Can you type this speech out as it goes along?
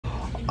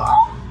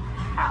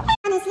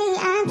Honestly,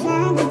 I'm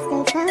trying to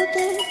stay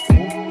focused.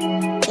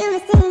 You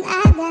must think I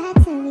got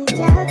to be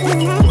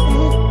joking. I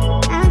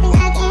don't think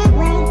I can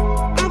wait.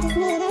 I just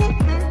need it.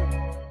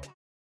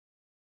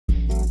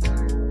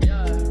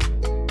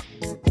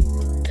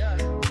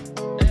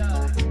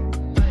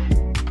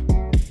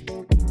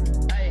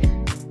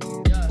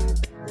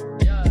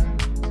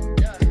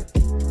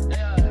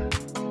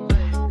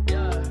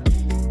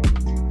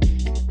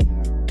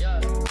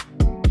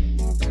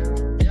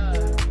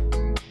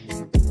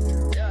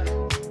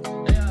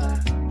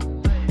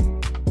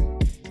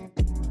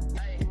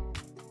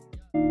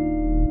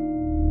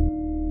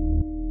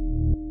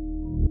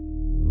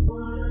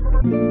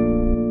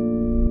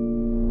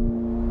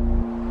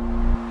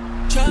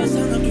 Just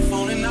hung up the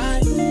phone at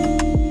night.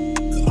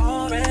 Could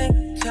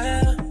already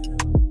tell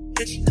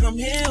that you come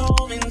here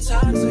home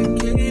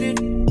intoxicated.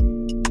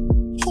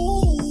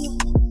 Ooh,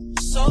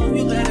 so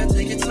you better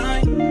take your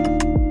time.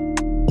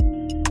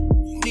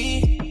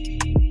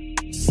 Me,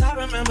 'cause I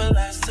remember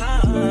last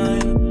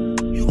time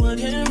you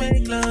wouldn't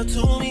make love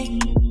to me.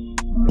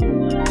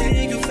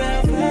 Then you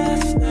fell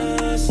fast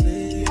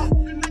asleep.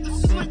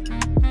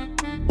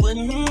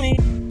 Wouldn't me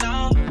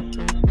now.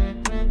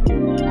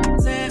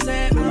 Say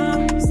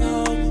I'm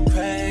so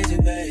crazy,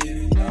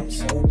 baby. I'm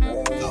so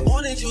crazy. I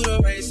wanted you to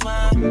raise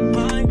my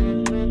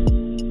mind.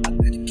 I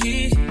had the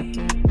keys.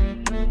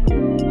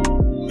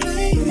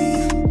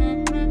 Please,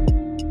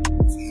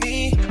 for me,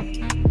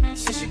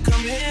 since you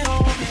come here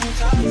home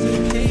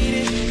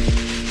intoxicated.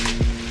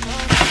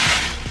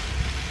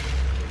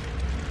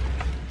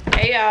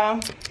 Hey y'all,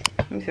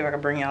 let me see if I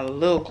can bring y'all a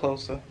little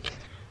closer.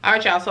 All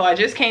right y'all, so I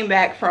just came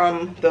back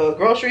from the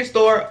grocery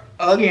store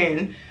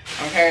again.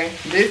 Okay,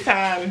 this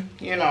time,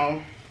 you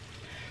know,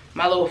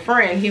 my little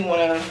friend, he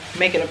wanna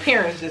make an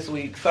appearance this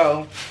week.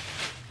 So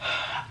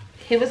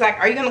he was like,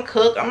 are you gonna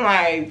cook? I'm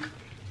like,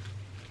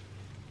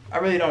 I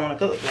really don't wanna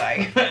cook,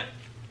 like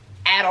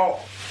at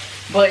all.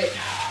 But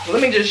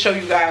let me just show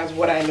you guys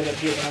what I ended up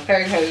getting,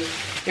 okay? Because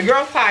your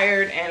girl's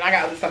tired and I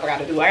got other stuff I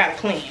gotta do. I gotta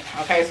clean,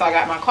 okay? So I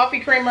got my coffee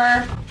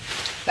creamer.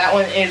 That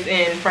one is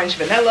in French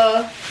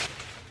vanilla.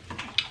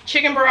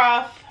 Chicken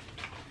broth,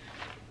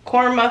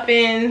 corn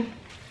muffin,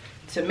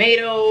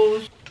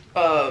 tomatoes,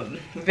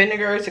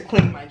 vinegar to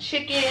clean my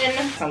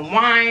chicken, some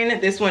wine.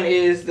 This one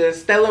is the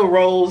Stella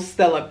Rose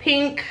Stella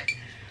Pink.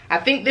 I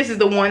think this is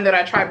the one that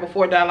I tried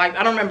before that I liked.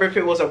 I don't remember if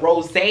it was a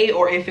rosé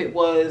or if it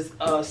was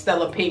a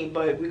Stella Pink,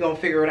 but we're gonna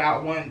figure it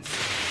out once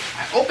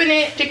I open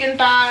it. Chicken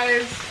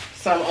thighs,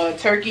 some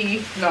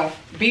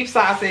beef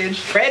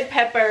sausage, red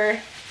pepper,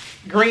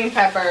 green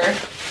pepper,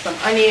 some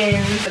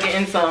onions,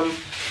 getting some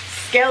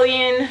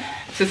scallion.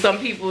 To some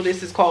people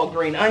this is called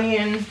green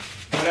onion,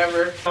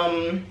 whatever.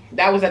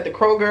 That was at the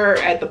Kroger.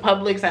 At the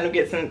Publix I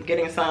ended up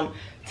getting some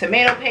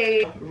tomato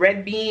paste,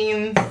 red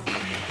beans.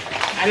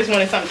 I just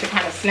wanted something to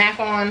kind of snack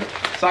on,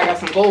 so I got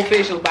some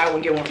goldfish. It was buy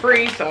one get one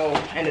free, so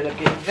I ended up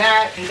getting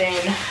that. And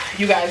then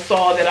you guys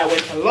saw that I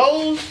went to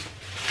Lowe's,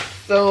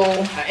 so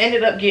I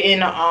ended up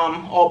getting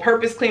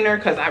all-purpose cleaner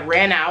because I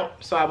ran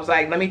out. So I was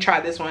like, let me try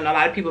this one. A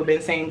lot of people have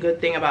been saying good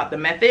thing about the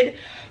method,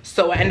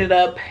 so I ended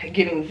up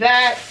getting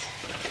that.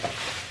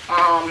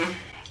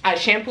 I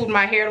shampooed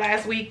my hair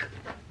last week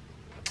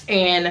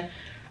and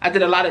I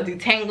did a lot of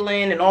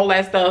detangling and all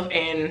that stuff,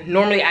 and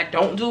normally I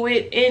don't do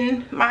it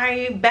in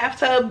my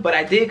bathtub, but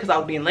I did because I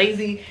was being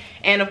lazy.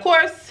 And of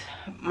course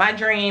my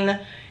drain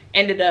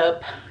ended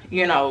up,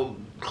 you know,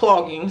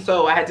 clogging,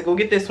 so I had to go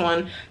get this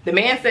one. The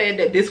man said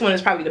that this one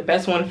is probably the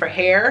best one for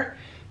hair,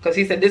 because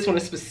he said this one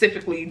is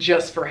specifically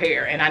just for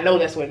hair, and I know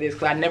that's what it is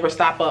because I never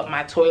stop up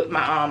my toilet,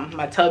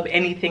 my tub,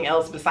 anything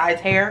else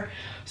besides hair.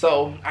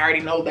 So I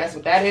already know that's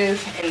what that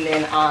is. And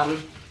then I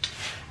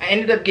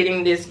ended up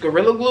getting this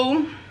Gorilla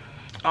Glue.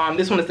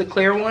 This one is the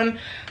clear one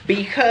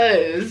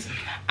because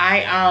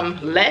I'm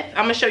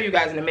gonna show you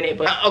guys in a minute,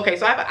 but okay,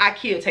 so I have an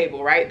IKEA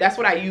table, right? That's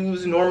what I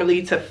use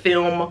normally to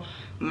film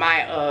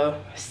my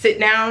sit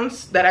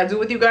downs that I do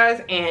with you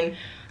guys, and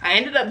I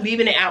ended up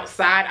leaving it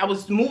outside. I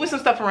was moving some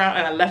stuff around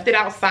and I left it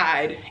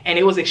outside, and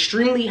it was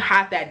extremely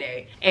hot that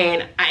day,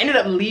 and I ended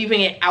up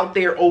leaving it out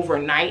there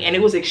overnight, and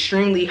it was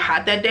extremely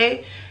hot that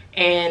day,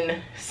 and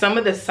some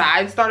of the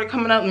sides started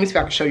coming up. Let me see if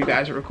I can show you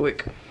guys real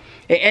quick.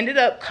 It ended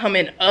up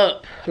coming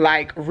up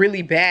like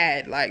really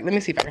bad. Like, let me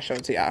see if I can show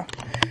it to y'all.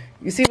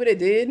 You see what it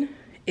did?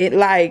 It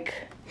like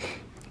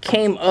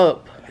came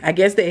up. I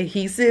guess the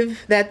adhesive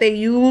that they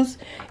use,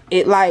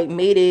 it like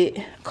made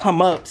it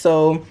come up.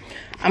 So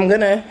I'm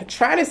gonna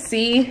try to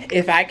see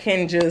if I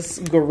can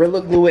just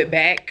Gorilla Glue it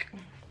back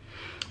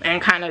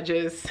and kind of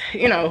just,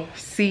 you know,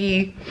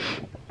 see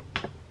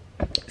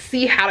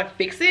how to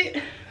fix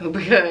it,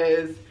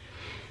 because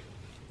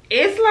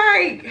it's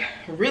like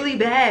really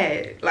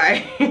bad.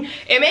 Like,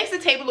 it makes the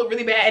table look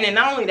really bad. And then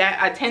not only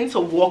that, I tend to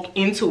walk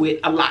into it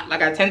a lot.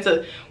 Like, I tend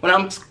to, when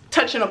I'm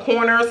touching a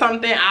corner or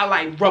something, I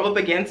like rub up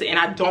against it, and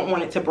I don't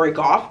want it to break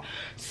off.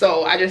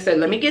 So I just said,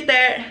 let me get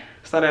that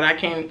so that I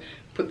can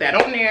put that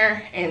on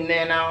there. And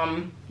then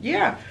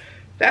yeah,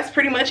 that's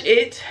pretty much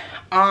it.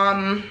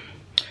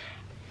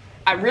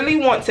 I really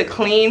want to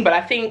clean, but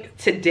I think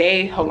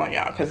today, hold on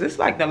y'all, because it's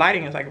like the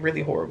lighting is like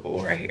really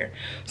horrible right here.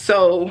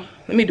 So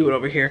let me do it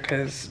over here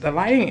because the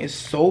lighting is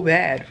so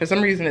bad. For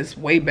some reason it's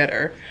way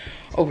better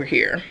over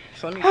here.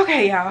 So let me,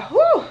 okay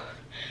y'all,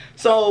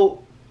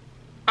 so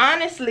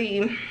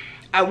honestly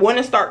I want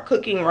to start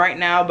cooking right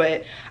now,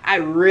 but I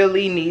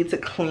really need to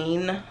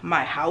clean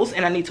my house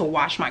and I need to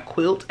wash my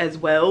quilt as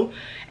well.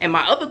 And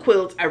my other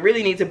quilts, I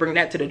really need to bring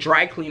that to the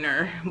dry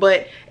cleaner.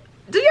 But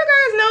do you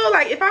guys know,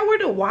 like, if I were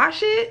to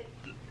wash it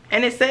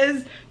and it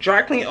says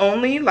dry clean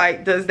only,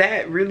 like, does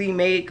that really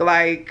make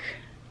like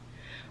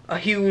a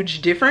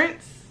huge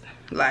difference?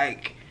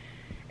 Like,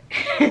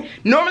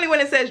 normally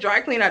when it says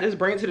dry clean, I just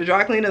bring it to the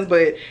dry cleaners,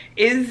 but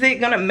is it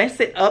gonna mess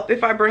it up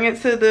if I bring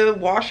it to the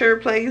washer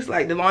place,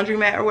 like the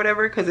laundromat or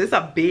whatever? Because it's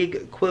a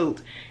big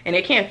quilt and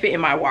it can't fit in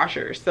my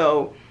washer.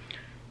 So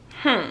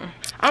I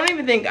don't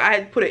even think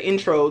I put an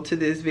intro to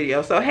this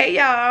video. So hey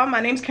y'all,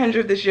 my name's Kendra.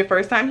 If this is your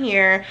first time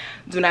here,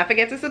 do not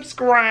forget to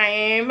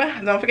subscribe.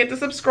 Don't forget to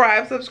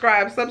subscribe.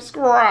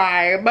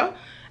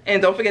 And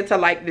don't forget to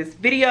like this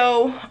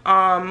video.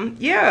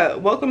 Yeah,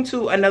 welcome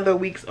to another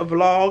week's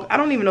vlog. I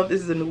don't even know if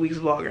this is a new week's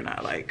vlog or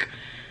not. Like,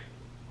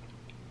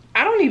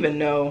 I don't even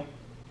know,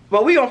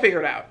 but we gonna figure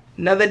it out.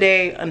 Another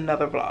day,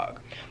 another vlog.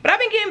 But I've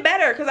been getting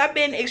better because I've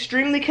been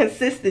extremely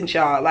consistent,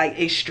 y'all. Like,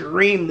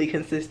 extremely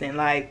consistent.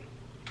 Like,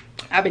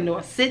 I've been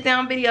doing sit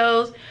down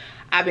videos,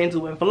 I've been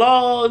doing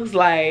vlogs.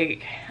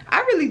 Like,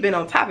 I've really been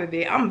on top of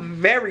it.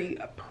 I'm very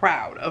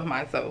proud of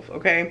myself,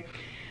 okay?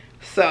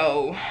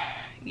 So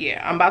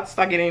yeah, I'm about to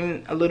start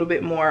getting a little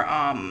bit more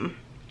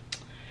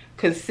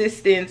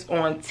consistent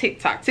on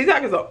TikTok.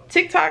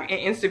 TikTok and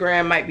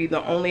Instagram might be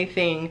the only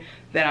thing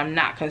that I'm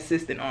not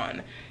consistent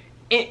on.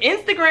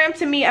 Instagram,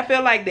 to me, I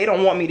feel like they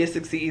don't want me to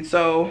succeed.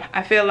 So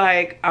I feel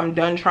like I'm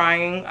done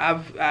trying.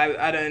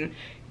 I done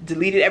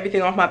deleted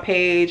everything off my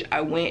page. I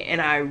went and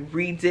I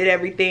redid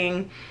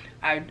everything.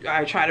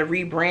 I tried to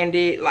rebrand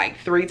it like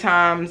 3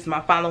 times.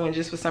 My following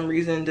just for some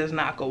reason does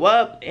not go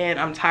up, and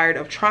I'm tired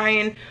of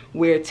trying.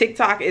 Where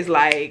TikTok is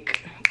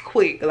like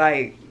quick,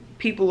 like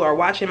people are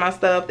watching my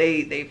stuff,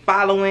 they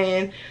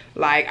following.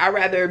 Like, I'd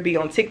rather be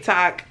on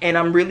TikTok, and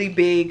I'm really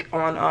big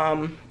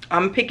on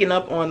I'm picking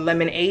up on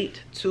Lemonade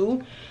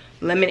too.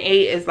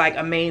 Lemonade is like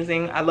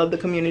amazing. I love the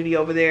community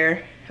over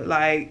there.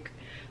 Like,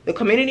 the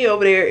community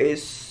over there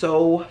is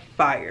so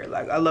fire.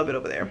 Like, I love it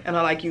over there, and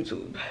I like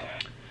YouTube.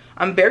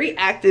 I'm very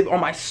active on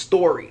my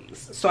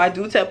stories. So I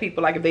do tell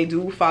people, like, if they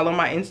do follow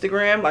my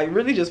Instagram, like,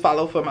 really just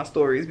follow for my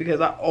stories, because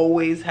I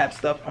always have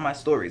stuff on my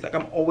stories. Like,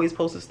 I'm always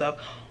posting stuff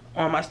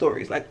on my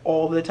stories, like,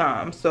 all the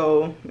time.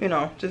 So, you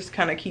know, just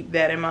kind of keep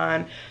that in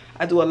mind.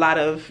 I do a lot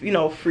of, you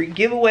know, free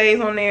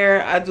giveaways on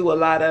there. I do a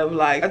lot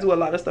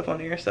of stuff on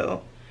there.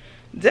 So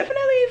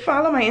definitely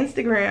follow my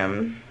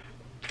Instagram.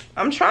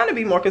 I'm trying to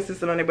be more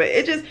consistent on it, but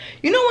it just,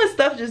 you know, when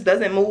stuff just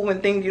doesn't move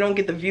and things, you don't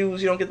get the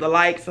views, you don't get the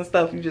likes and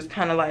stuff, you just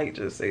kind of like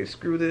just say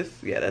screw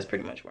this. Yeah, that's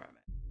pretty much where I'm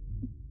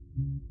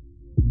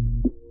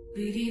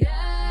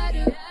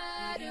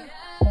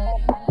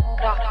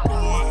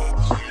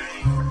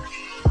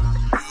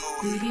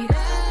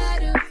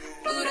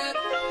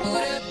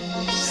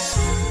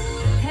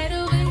Head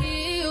over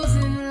heels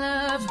in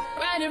love,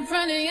 right in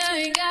front of you, I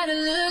ain't gotta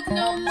look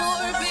no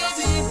more,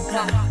 baby.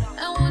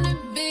 I wanna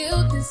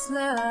build this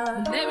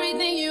love,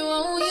 everything you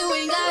own, you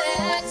ain't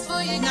gotta ask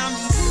for. You got me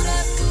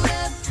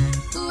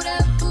boot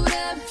up.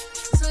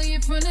 So you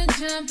from the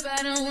jump,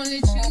 I don't wanna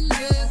let you go.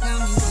 Got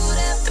me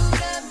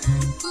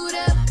boot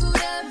up.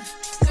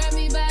 Grab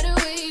me by the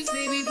waist,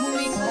 baby, pull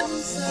me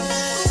closer.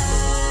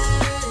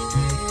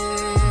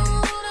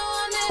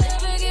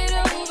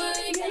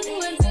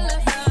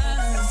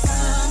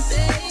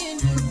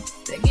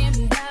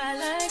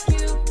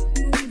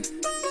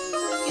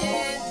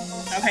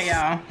 Okay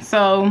y'all,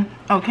 so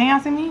can y'all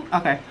see me?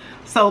 Okay,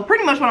 so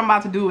pretty much what I'm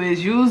about to do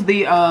is use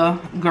the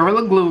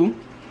Gorilla Glue,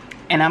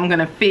 and I'm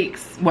gonna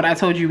fix what I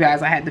told you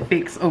guys I had to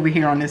fix over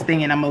here on this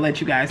thing, and I'm gonna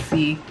let you guys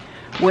see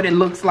what it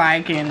looks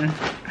like and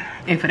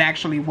if it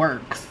actually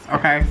works.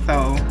 Okay,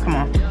 so come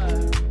on.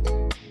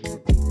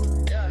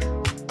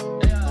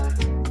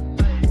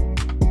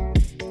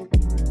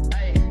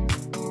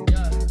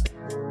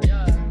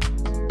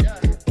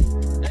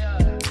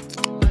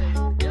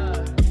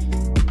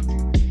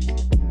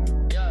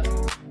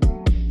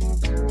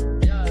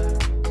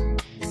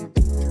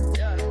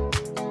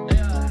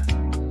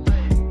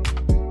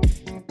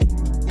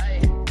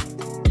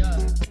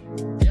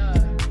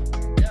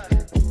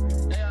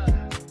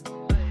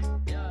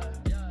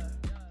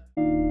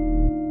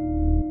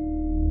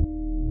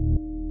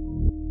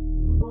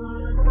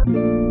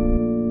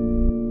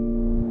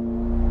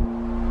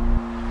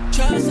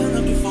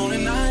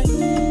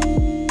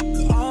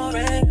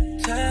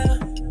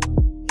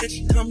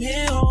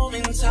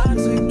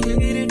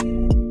 Intoxicated.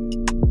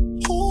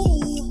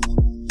 Ooh,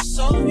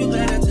 so you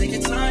better take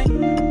your time.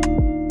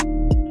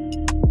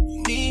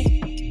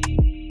 Me,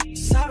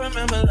 'cause I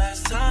remember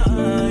last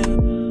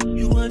time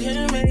you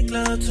wouldn't make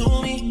love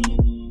to me.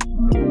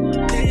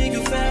 Then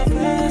you fell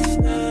fast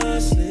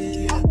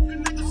asleep.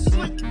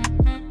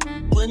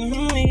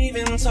 Wouldn't even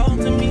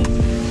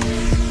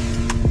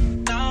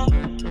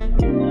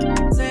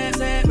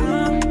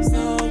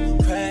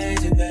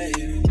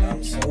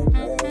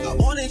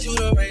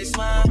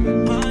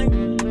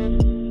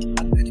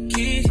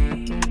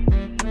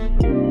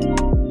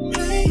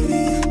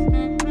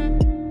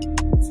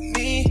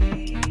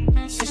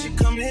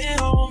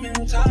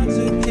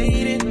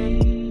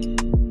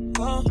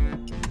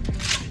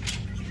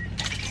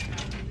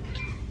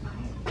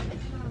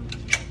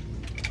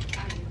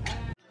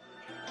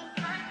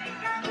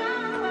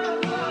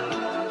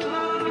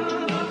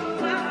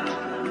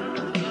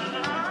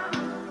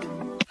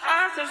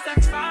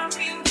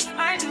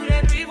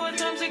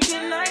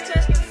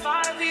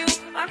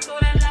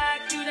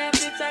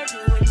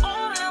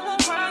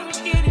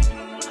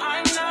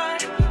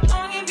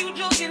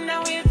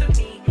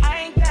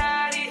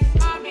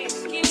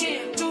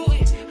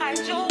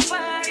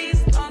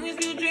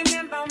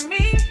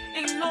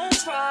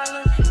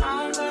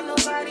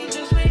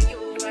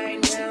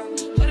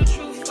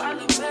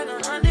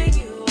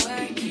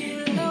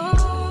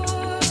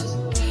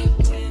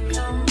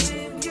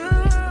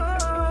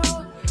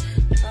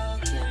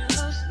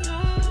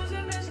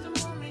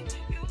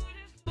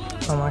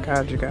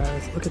God, you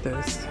guys, look at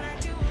this.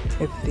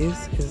 If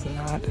this is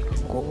not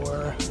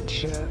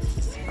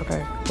gorgeous,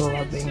 okay?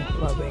 Loving,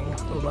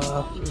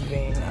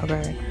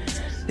 okay?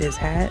 This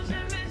hat,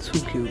 too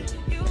cute.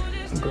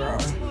 Girl,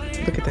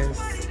 look at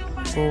this.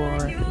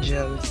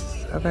 Gorgeous,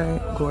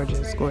 okay?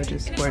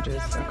 Gorgeous,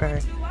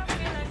 okay?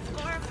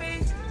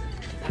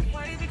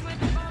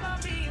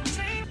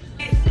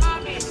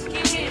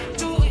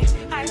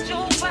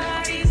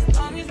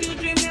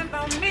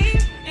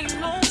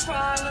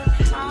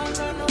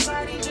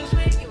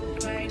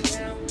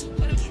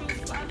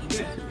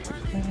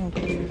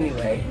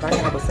 Anyway, like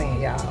I was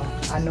saying, y'all,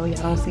 I know y'all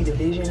don't see the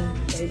vision,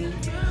 baby,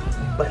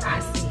 but I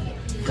see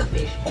the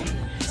vision.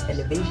 And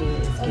the vision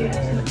is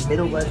giving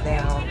middle bust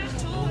down,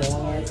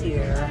 long ass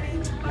hair,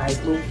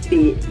 nice little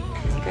fit,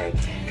 okay?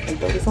 And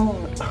throw this on.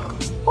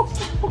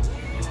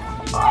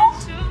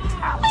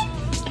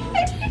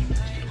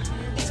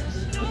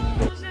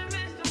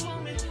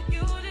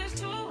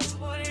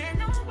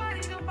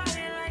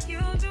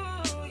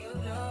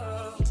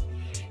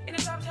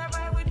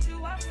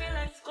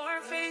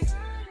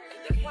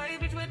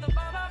 White bitch with the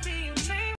bob,